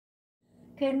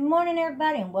Good morning,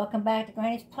 everybody, and welcome back to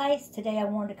Granny's Place. Today I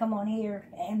wanted to come on here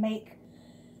and make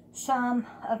some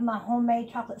of my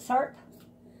homemade chocolate syrup.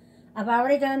 I've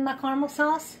already done my caramel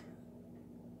sauce.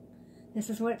 This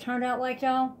is what it turned out like,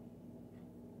 y'all.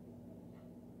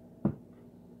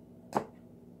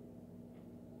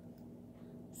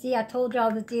 See, I told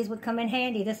y'all that these would come in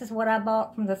handy. This is what I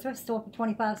bought from the thrift store for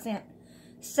 25 cents.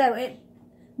 So it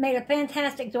made a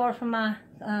fantastic jar for my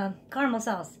caramel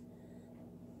sauce.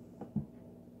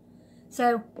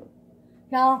 So,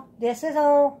 y'all, this is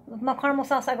all of my caramel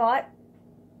sauce I got.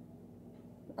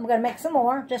 I'm going to make some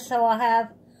more, just so I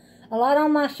have a lot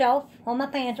on my shelf, on my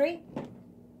pantry.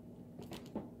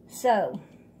 So,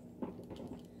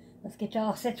 let's get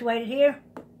y'all situated here.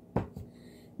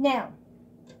 Now,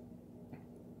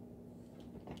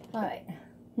 alright,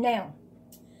 now,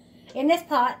 in this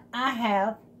pot, I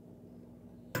have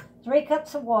 3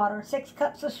 cups of water, 6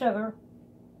 cups of sugar,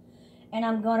 and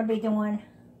I'm going to be doing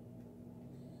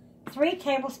 3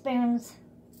 tablespoons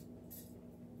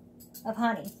of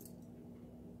honey.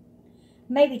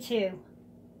 Maybe 2.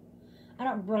 I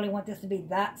don't really want this to be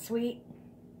that sweet.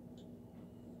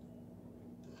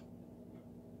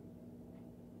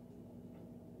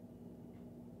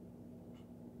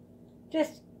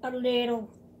 Just a little.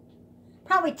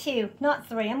 Probably 2, not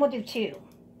 3. I'm going to do 2.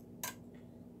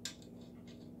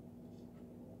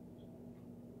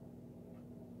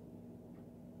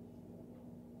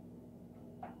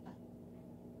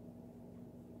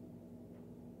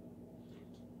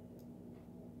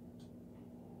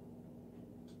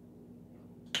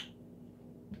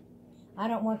 I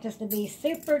don't want this to be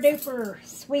super duper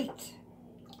sweet.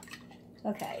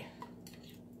 Okay.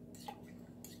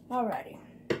 Alrighty.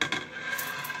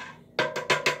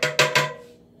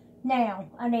 Now,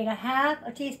 I need a half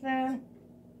a teaspoon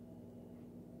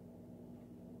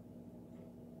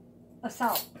of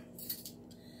salt.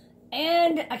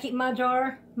 And I keep my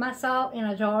salt in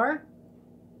a jar.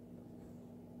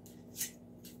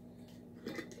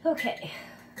 Okay.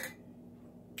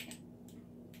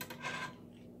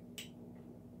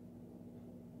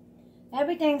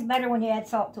 Everything's better when you add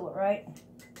salt to it, right?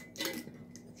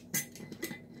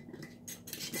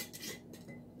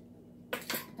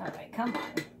 Alright, come on.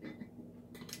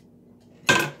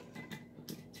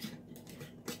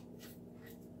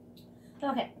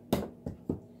 Okay.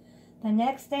 The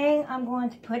next thing I'm going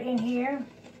to put in here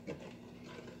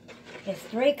is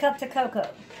 3 cups of cocoa.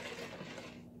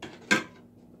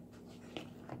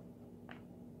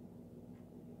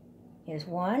 Here's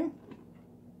 1.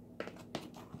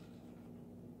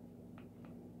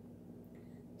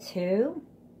 2.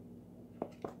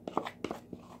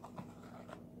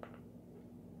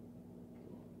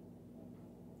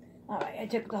 Alright, I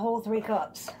took the whole 3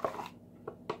 cups.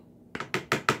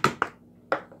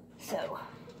 So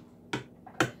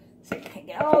I can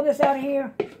get all this out of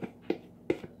here.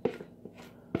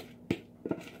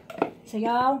 So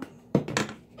y'all,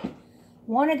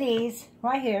 one of these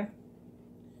right here,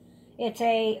 it's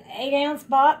a 8-ounce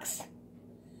box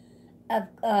of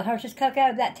Hershey's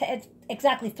cocoa. It's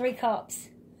exactly 3 cups.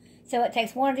 So it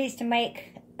takes one of these to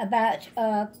make a batch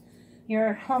of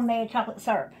your homemade chocolate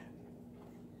syrup.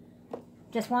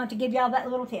 Just wanted to give y'all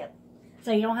that little tip,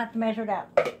 so you don't have to measure it out.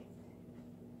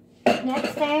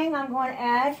 Next thing I'm going to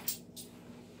add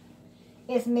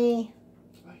is me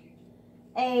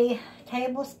a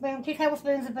tablespoon, 2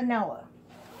 tablespoons of vanilla.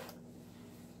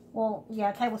 Well,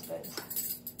 yeah, tablespoons.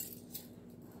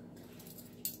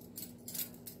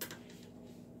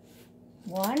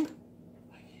 One,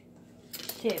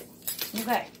 2.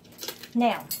 Okay.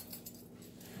 Now,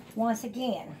 once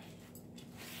again,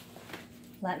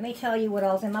 let me tell you what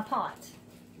all's in my pot.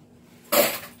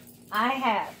 I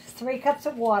have 3 cups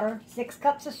of water, 6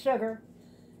 cups of sugar.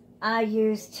 I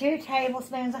use 2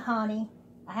 tablespoons of honey,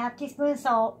 a half teaspoon of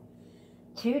salt,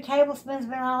 2 tablespoons of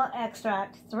vanilla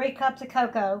extract, 3 cups of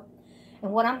cocoa.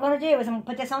 And what I'm going to do is I'm going to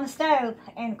put this on the stove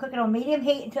and cook it on medium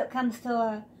heat until it comes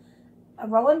to a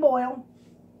rolling boil.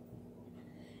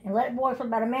 And let it boil for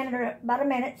about a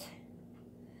minute.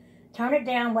 Turn it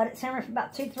down, let it simmer for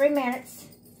about 2-3 minutes.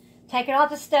 Take it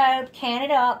off the stove, can it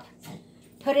up,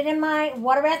 put it in my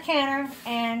water bath canner,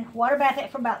 and water bath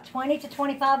it for about 20 to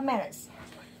 25 minutes.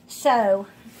 So,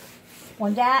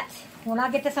 when I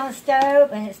get this on the stove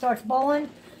and it starts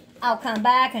boiling, I'll come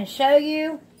back and show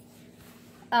you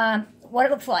what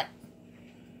it looks like.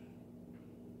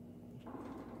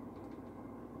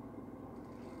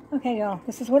 Okay, y'all,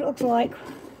 this is what it looks like.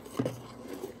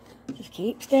 Just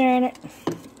keep stirring it.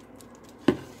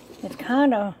 It's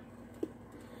kind of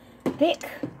thick,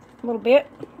 a little bit,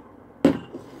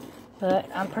 but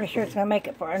I'm pretty sure it's going to make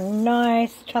it for a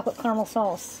nice chocolate caramel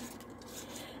sauce.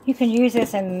 You can use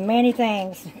this in many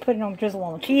things. Put it on, drizzle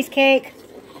on a cheesecake.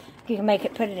 You can make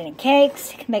it, put it in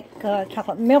cakes. You can make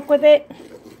chocolate milk with it.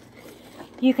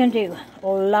 You can do a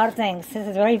lot of things. This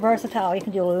is very versatile. You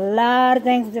can do a lot of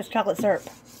things with this chocolate syrup.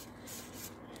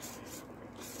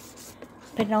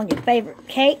 Put it on your favorite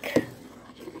cake.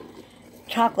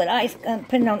 Chocolate ice,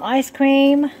 put it on ice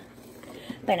cream.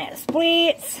 Banana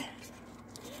splits.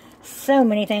 So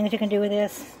many things you can do with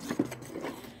this.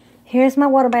 Here's my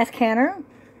water bath counter.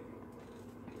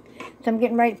 So I'm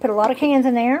getting ready to put a lot of cans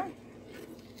in there.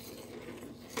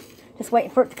 Just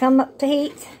waiting for it to come up to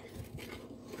heat.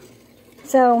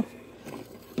 So,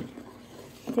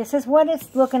 this is what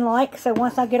it's looking like. So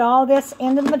once I get all this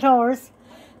into the jars,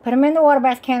 put them in the water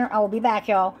bath counter, I will be back,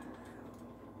 y'all.